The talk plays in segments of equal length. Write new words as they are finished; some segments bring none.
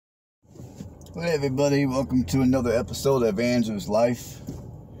Hey everybody, welcome to another episode of Andrew's Life.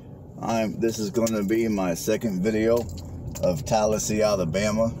 This is going to be my second video of Tallassee,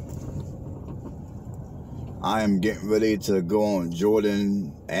 Alabama. I am getting ready to go on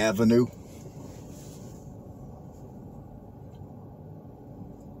Jordan Avenue.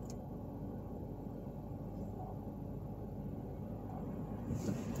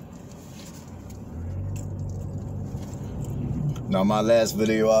 Now, my last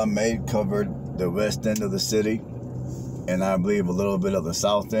video I made covered the west end of the city, and I believe a little bit of the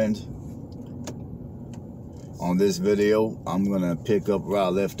south end. On this video, I'm going to pick up where I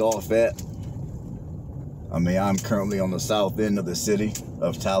left off at. I'm currently on the south end of the city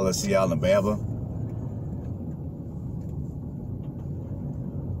of Tallassee, Alabama.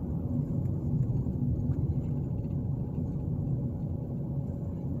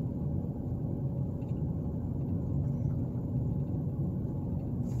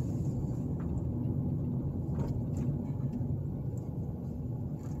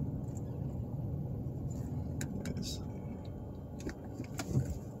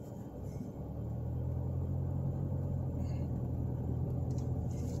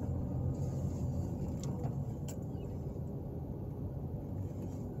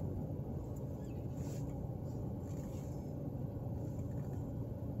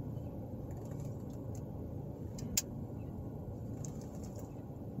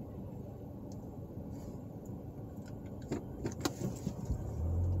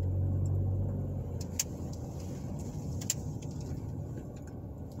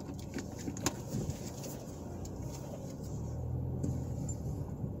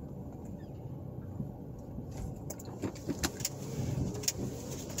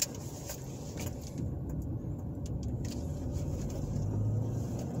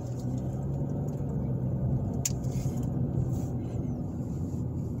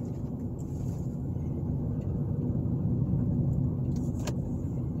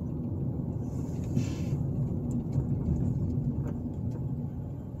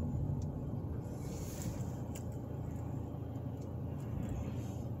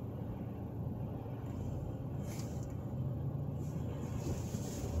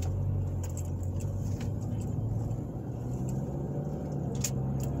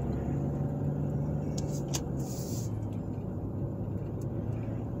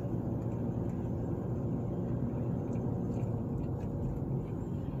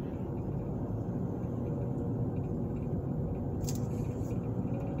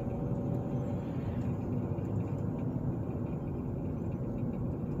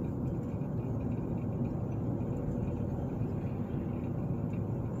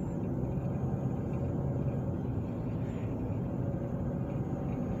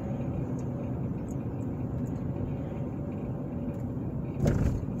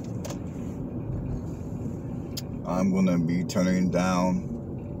 I'm going to be turning down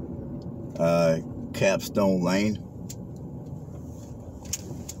Capstone Lane,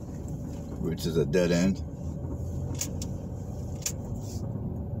 which is a dead end.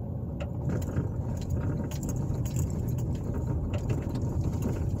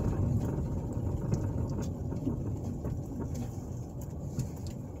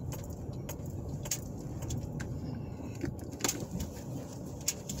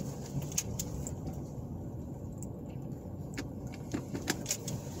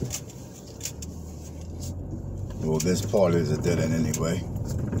 Well, this part is a dead end anyway.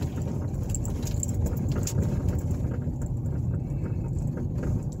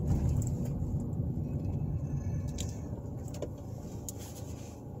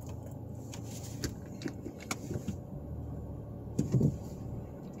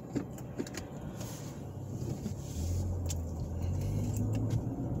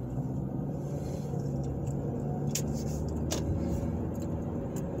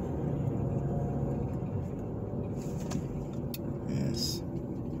 Yes.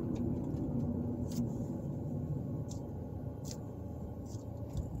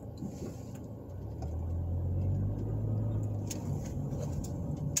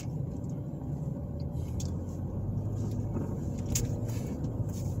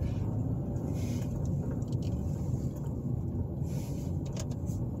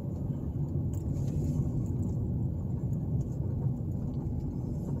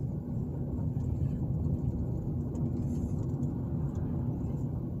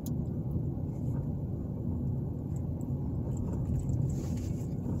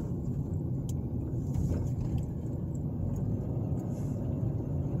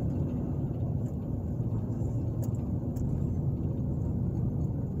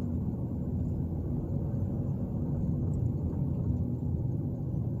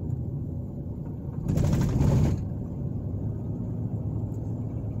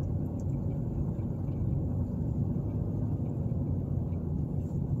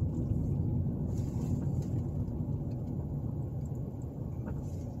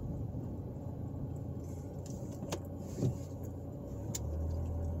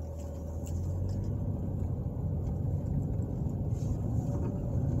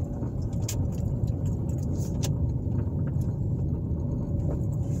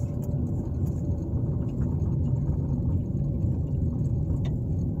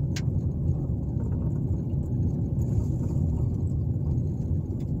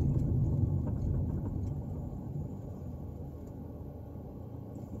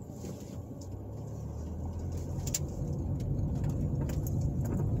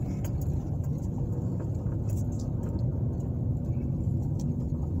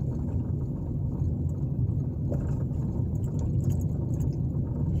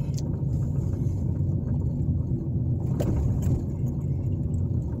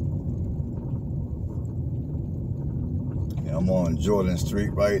 on Jordan Street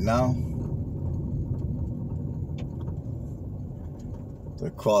right now.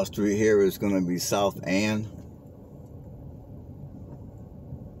 The cross street here is going to be South Ann.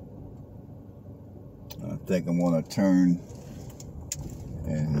 I think I'm going to turn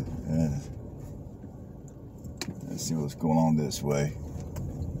and let's see what's going on this way.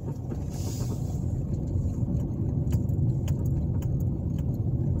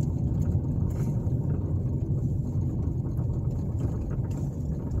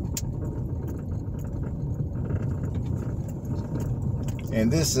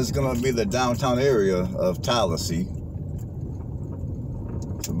 And this is going to be the downtown area of Tallassee.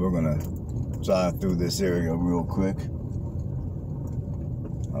 So we're going to drive through this area real quick.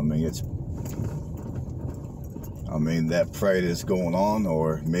 I mean, that parade is going on,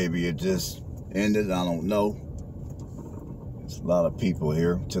 or maybe it just ended. I don't know. There's a lot of people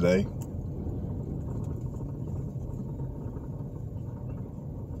here today.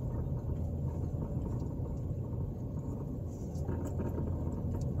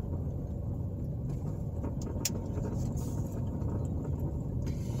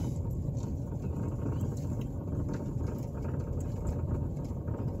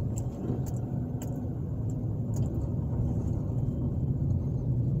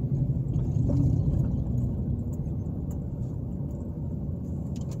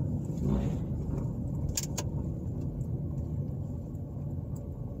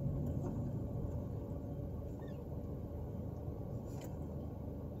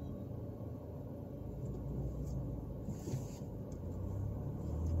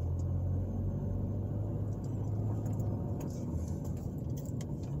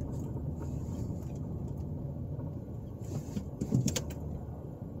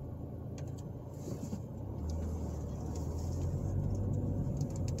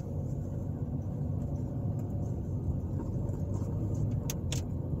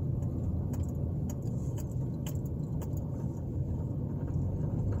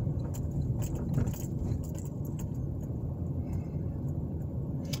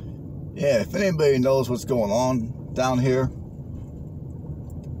 Yeah, if anybody knows what's going on down here,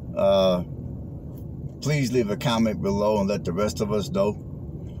 please leave a comment below and let the rest of us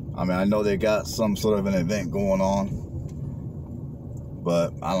know. I mean, I know they got some sort of an event going on,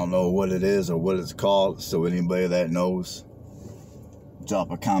 but I don't know what it is or what it's called. So anybody that knows,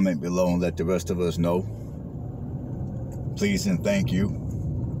 drop a comment below and let the rest of us know. Please and thank you.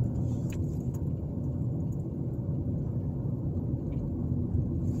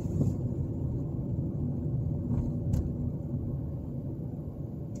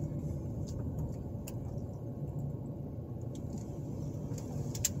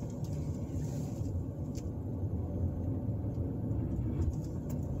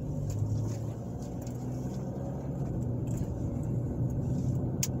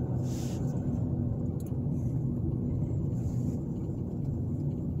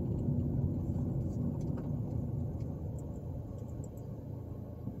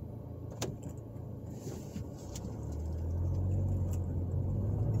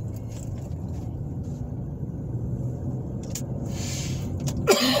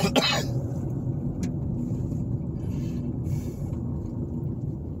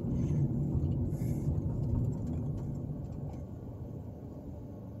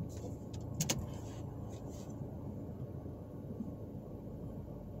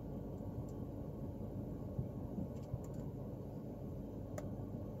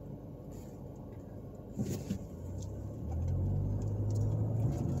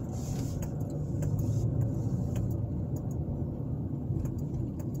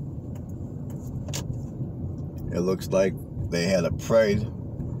 It looks like they had a parade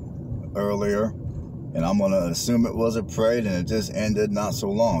earlier, and I'm going to assume it was a parade and it just ended not so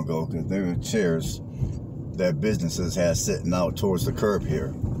long ago, because there were chairs that businesses had sitting out towards the curb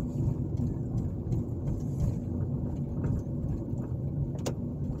here.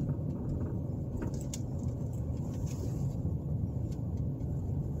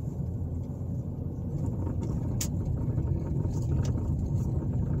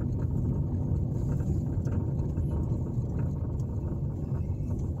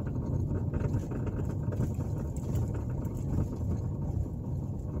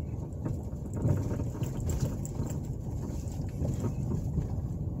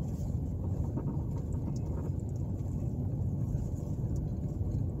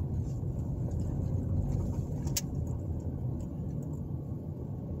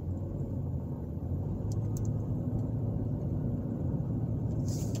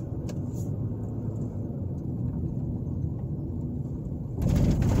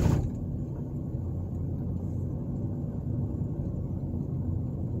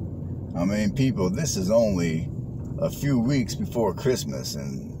 I mean, people, this is only a few weeks before Christmas,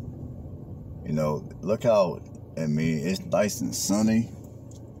 and you know, look how, I mean, it's nice and sunny,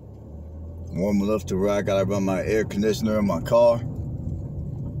 warm enough to where I gotta run my air conditioner in my car,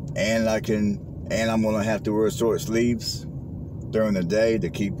 and I'm gonna have to wear short sleeves during the day to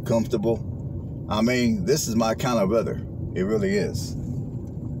keep comfortable. I mean, this is my kind of weather. It really is.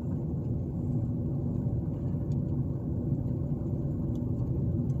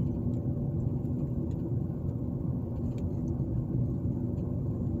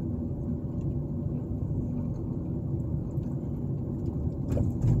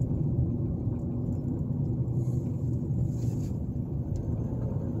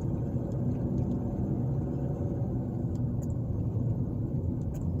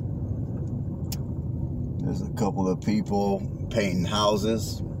 There's a couple of people painting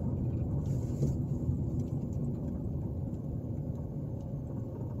houses.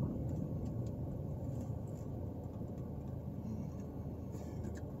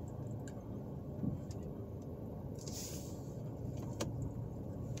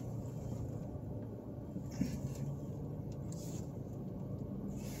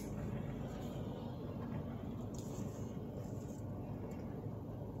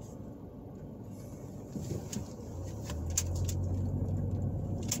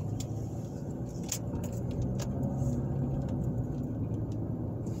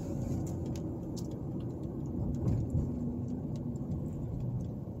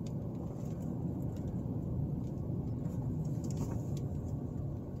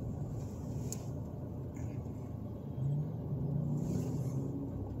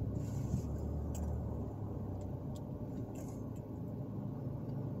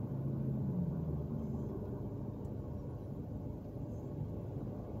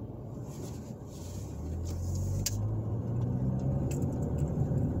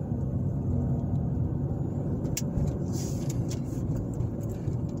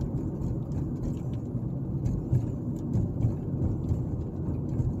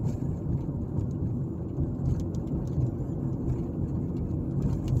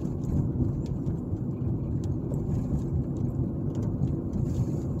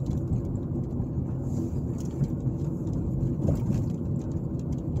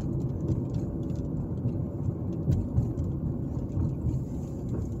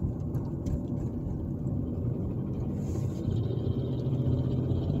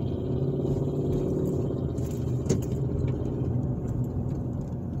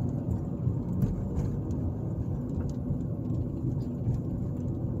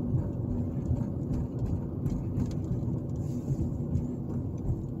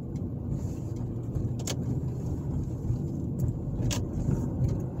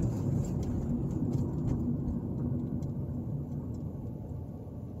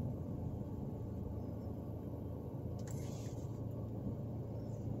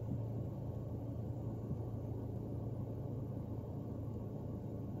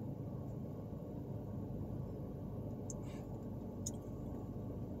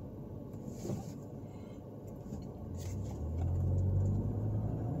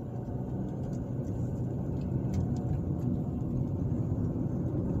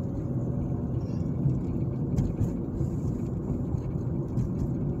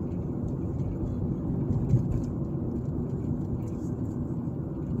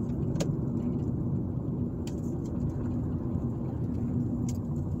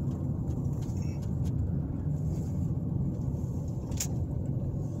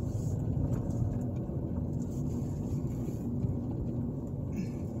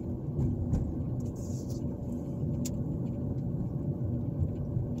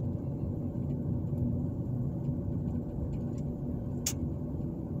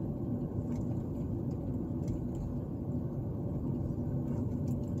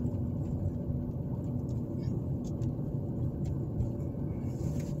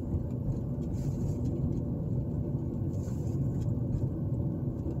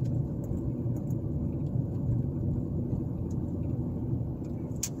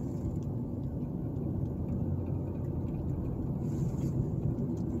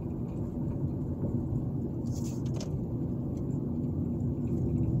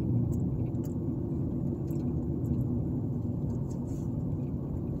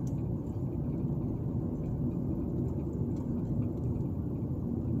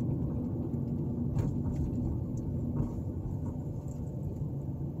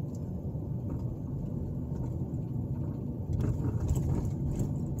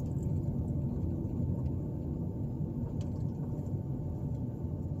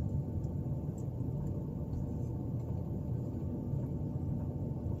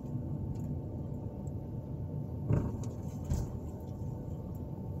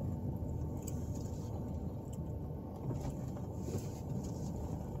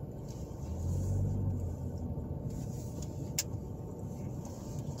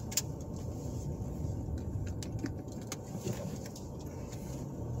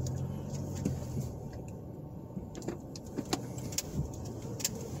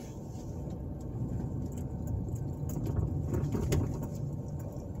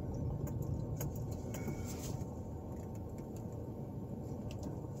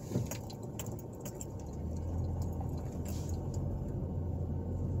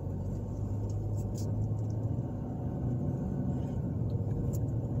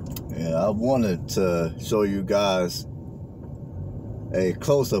 wanted to show you guys a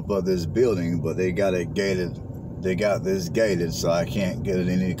close-up of this building, but they got it gated. They got this gated, so I can't get it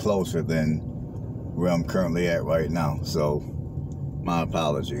any closer than where I'm currently at right now. So my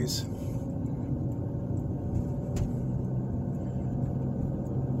apologies.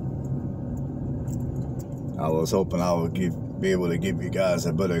 I was hoping I would be able to give you guys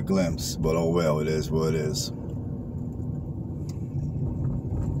a better glimpse, but oh well, it is what it is.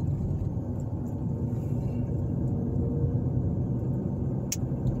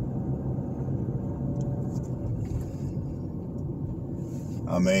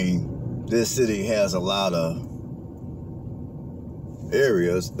 I mean, this city has a lot of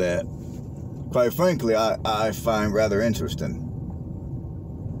areas that, quite frankly, I find rather interesting.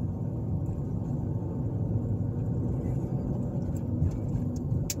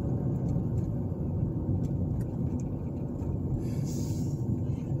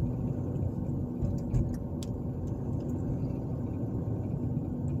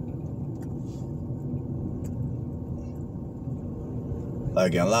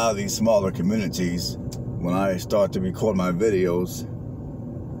 Like in a lot of these smaller communities, when I start to record my videos,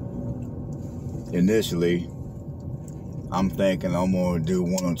 initially, I'm thinking I'm going to do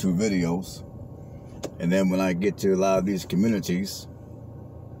 1 or 2 videos. And then when I get to a lot of these communities,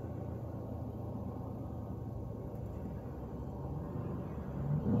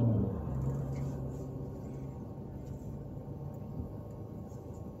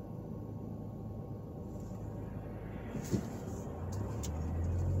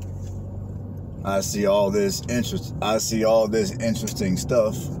 I see all this interesting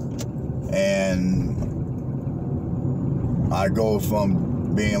stuff, and I go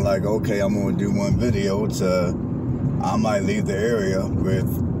from being like, okay, I'm going to do 1 video to I might leave the area with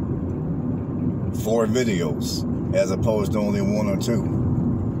 4 videos as opposed to only 1 or 2.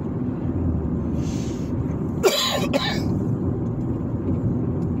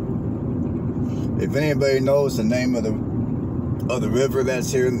 If anybody knows the name of the river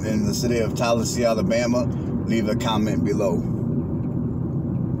that's here in the city of Tallassee, Alabama, leave a comment below.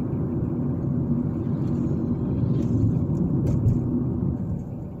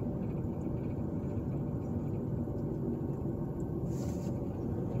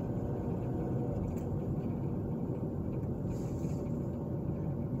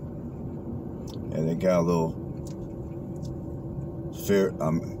 And they got a little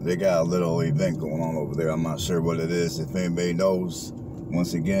they got a little event going on over there. I'm not sure what it is. If anybody knows,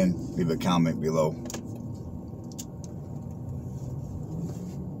 once again, leave a comment below.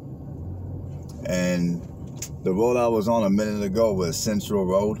 And the road I was on a minute ago was Central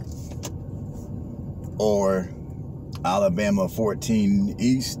Road, or Alabama 14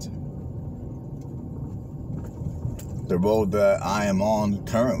 East. The road that I am on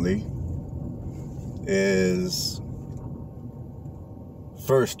currently is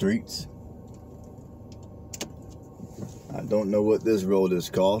First Streets. I don't know what this road is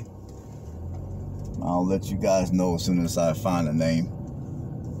called. I'll let you guys know as soon as I find a name.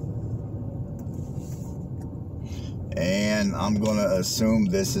 And I'm gonna assume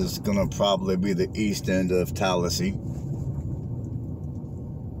this is gonna probably be the east end of Tallassee.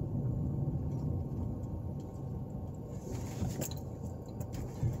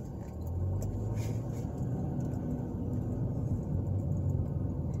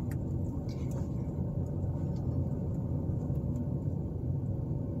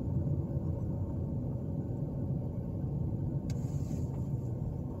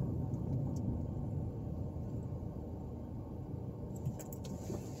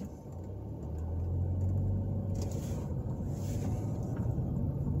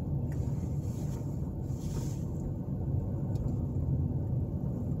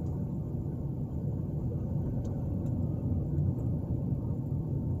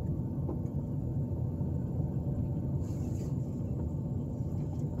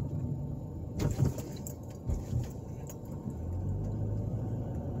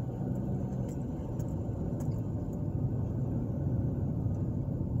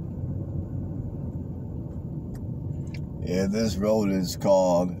 Yeah, this road is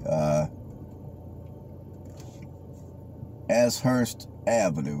called Ashurst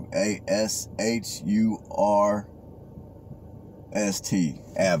Avenue. Ashurst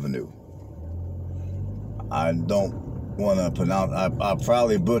Avenue. I don't want to pronounce. I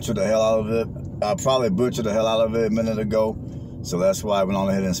probably butchered the hell out of it. I probably butchered the hell out of it a minute ago, so that's why I went on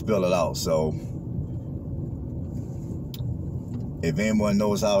ahead and spelled it out. So, if anyone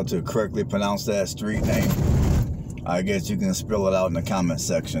knows how to correctly pronounce that street name, I guess you can spell it out in the comment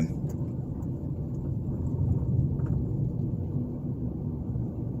section.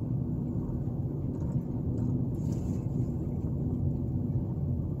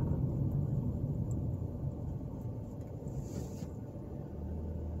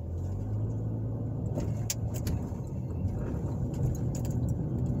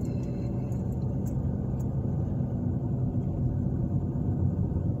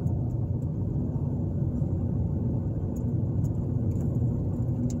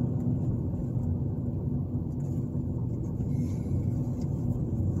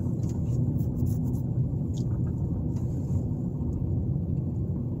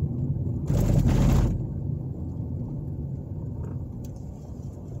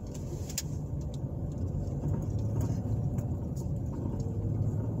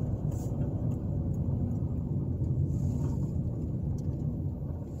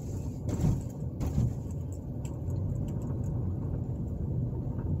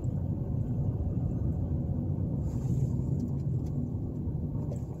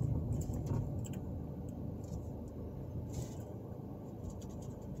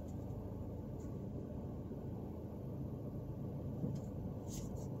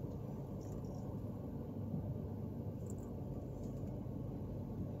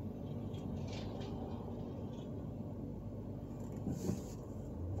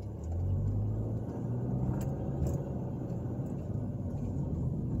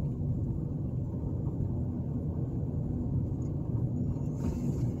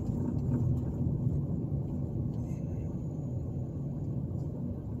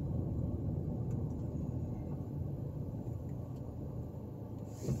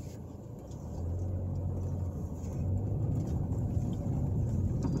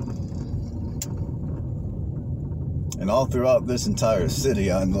 And all throughout this entire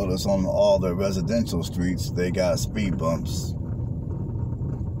city, I noticed on all the residential streets, they got speed bumps.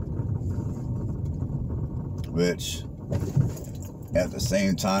 Which, at the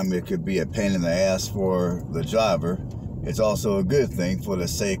same time, it could be a pain in the ass for the driver. It's also a good thing for the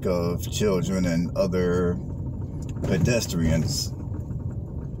sake of children and other pedestrians.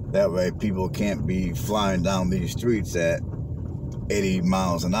 That way, people can't be flying down these streets at 80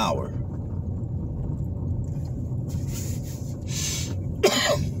 miles an hour.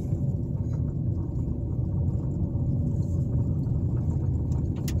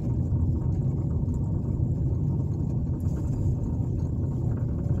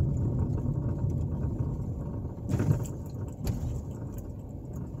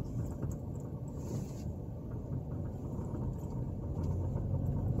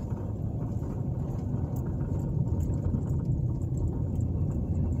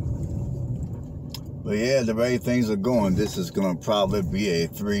 But yeah, the way things are going, this is going to probably be a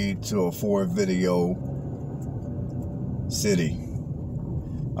 3 to 4 video city.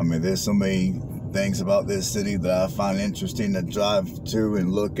 I mean, there's so many things about this city that I find interesting to drive to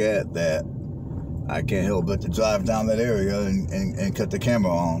and look at that I can't help but to drive down that area and cut the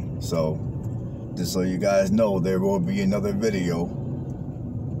camera on. So, just so you guys know, there will be another video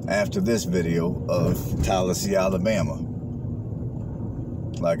after this video of Tallassee, Alabama.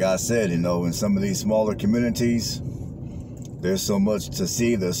 Like I said, you know, in some of these smaller communities, there's so much to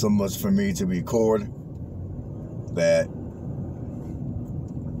see, there's so much for me to record that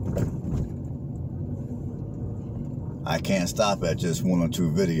I can't stop at just 1 or 2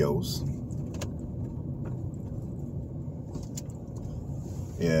 videos.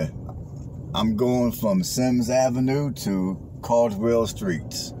 Yeah, I'm going from Sims Avenue to Caldwell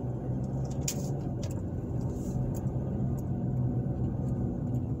Streets.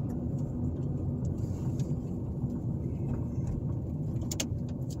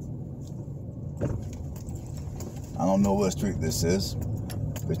 I don't know what street this is.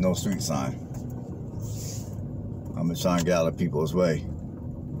 There's no street sign. I'm just trying to get out of people's way.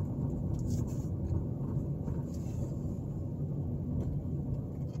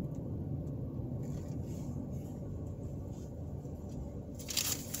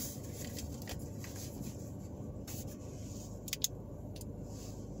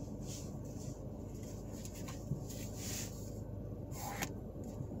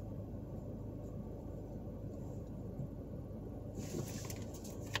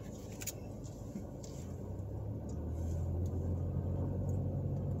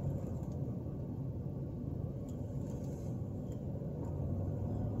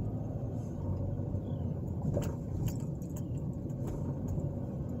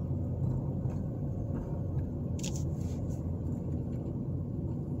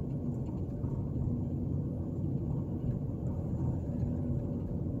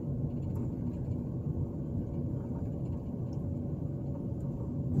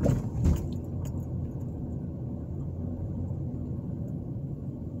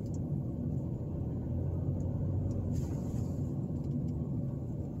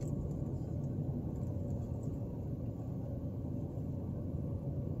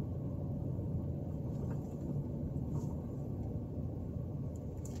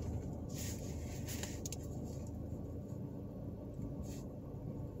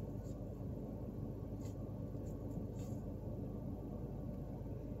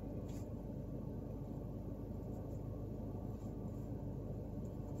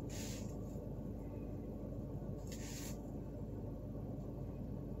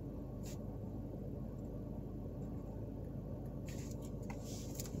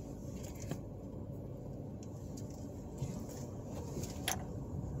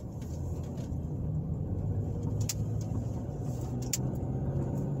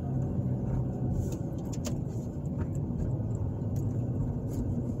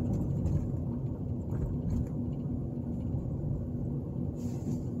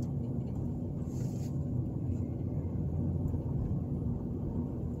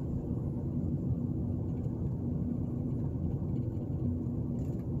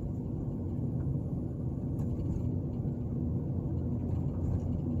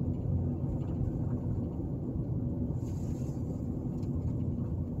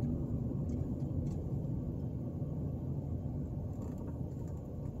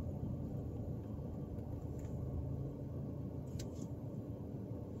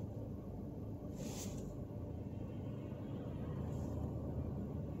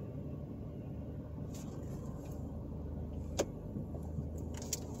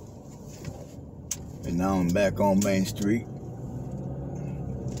 And now I'm back on Main Street.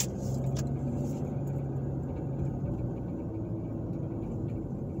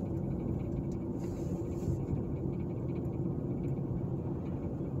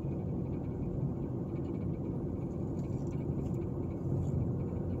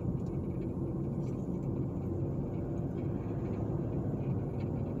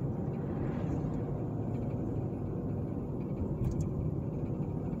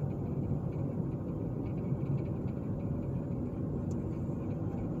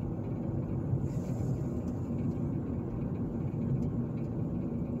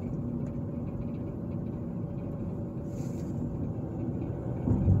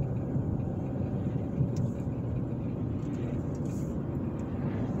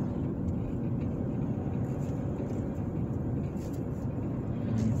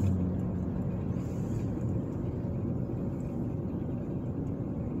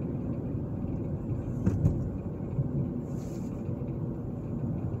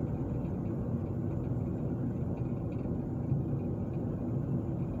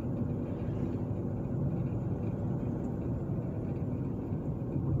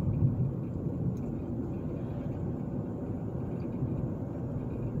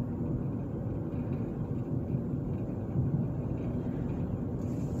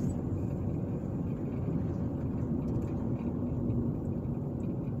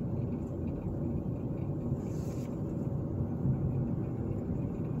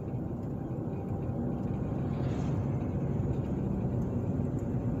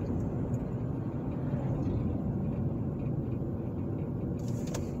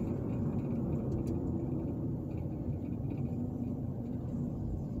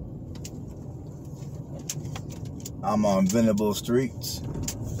 I'm on Venable Streets.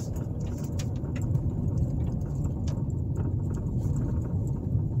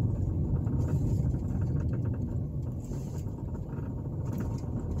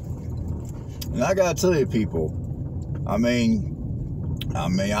 And I gotta tell you, people, I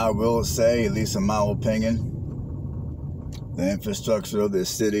will say, at least in my opinion, the infrastructure of this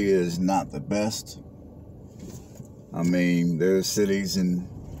city is not the best. There's cities and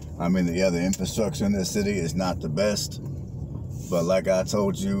the infrastructure in this city is not the best. But like I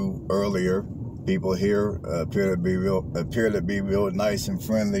told you earlier, people here appear to be real nice and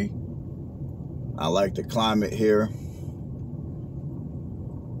friendly. I like the climate here.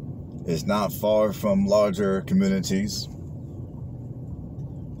 It's not far from larger communities.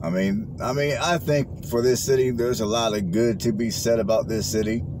 I think for this city, there's a lot of good to be said about this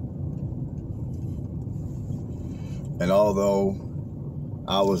city. And although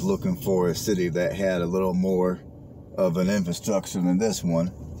I was looking for a city that had a little more of an infrastructure than this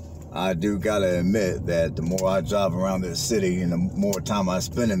one, I do gotta admit that the more I drive around this city and the more time I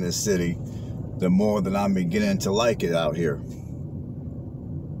spend in this city, the more that I'm beginning to like it out here.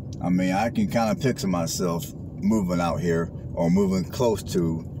 I can kind of picture myself moving out here or moving close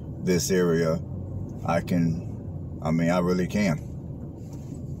to this area. I really can.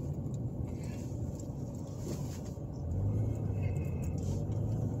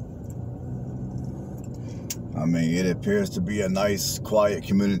 It appears to be a nice, quiet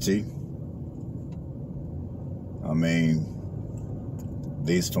community. At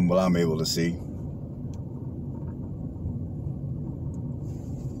least from what I'm able to see.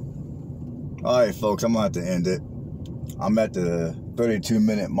 All right, folks, I'm going to have to end it. I'm at the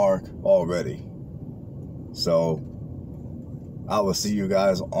 32-minute mark already. So, I will see you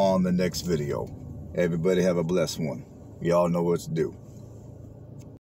guys on the next video. Everybody have a blessed one. Y'all know what to do.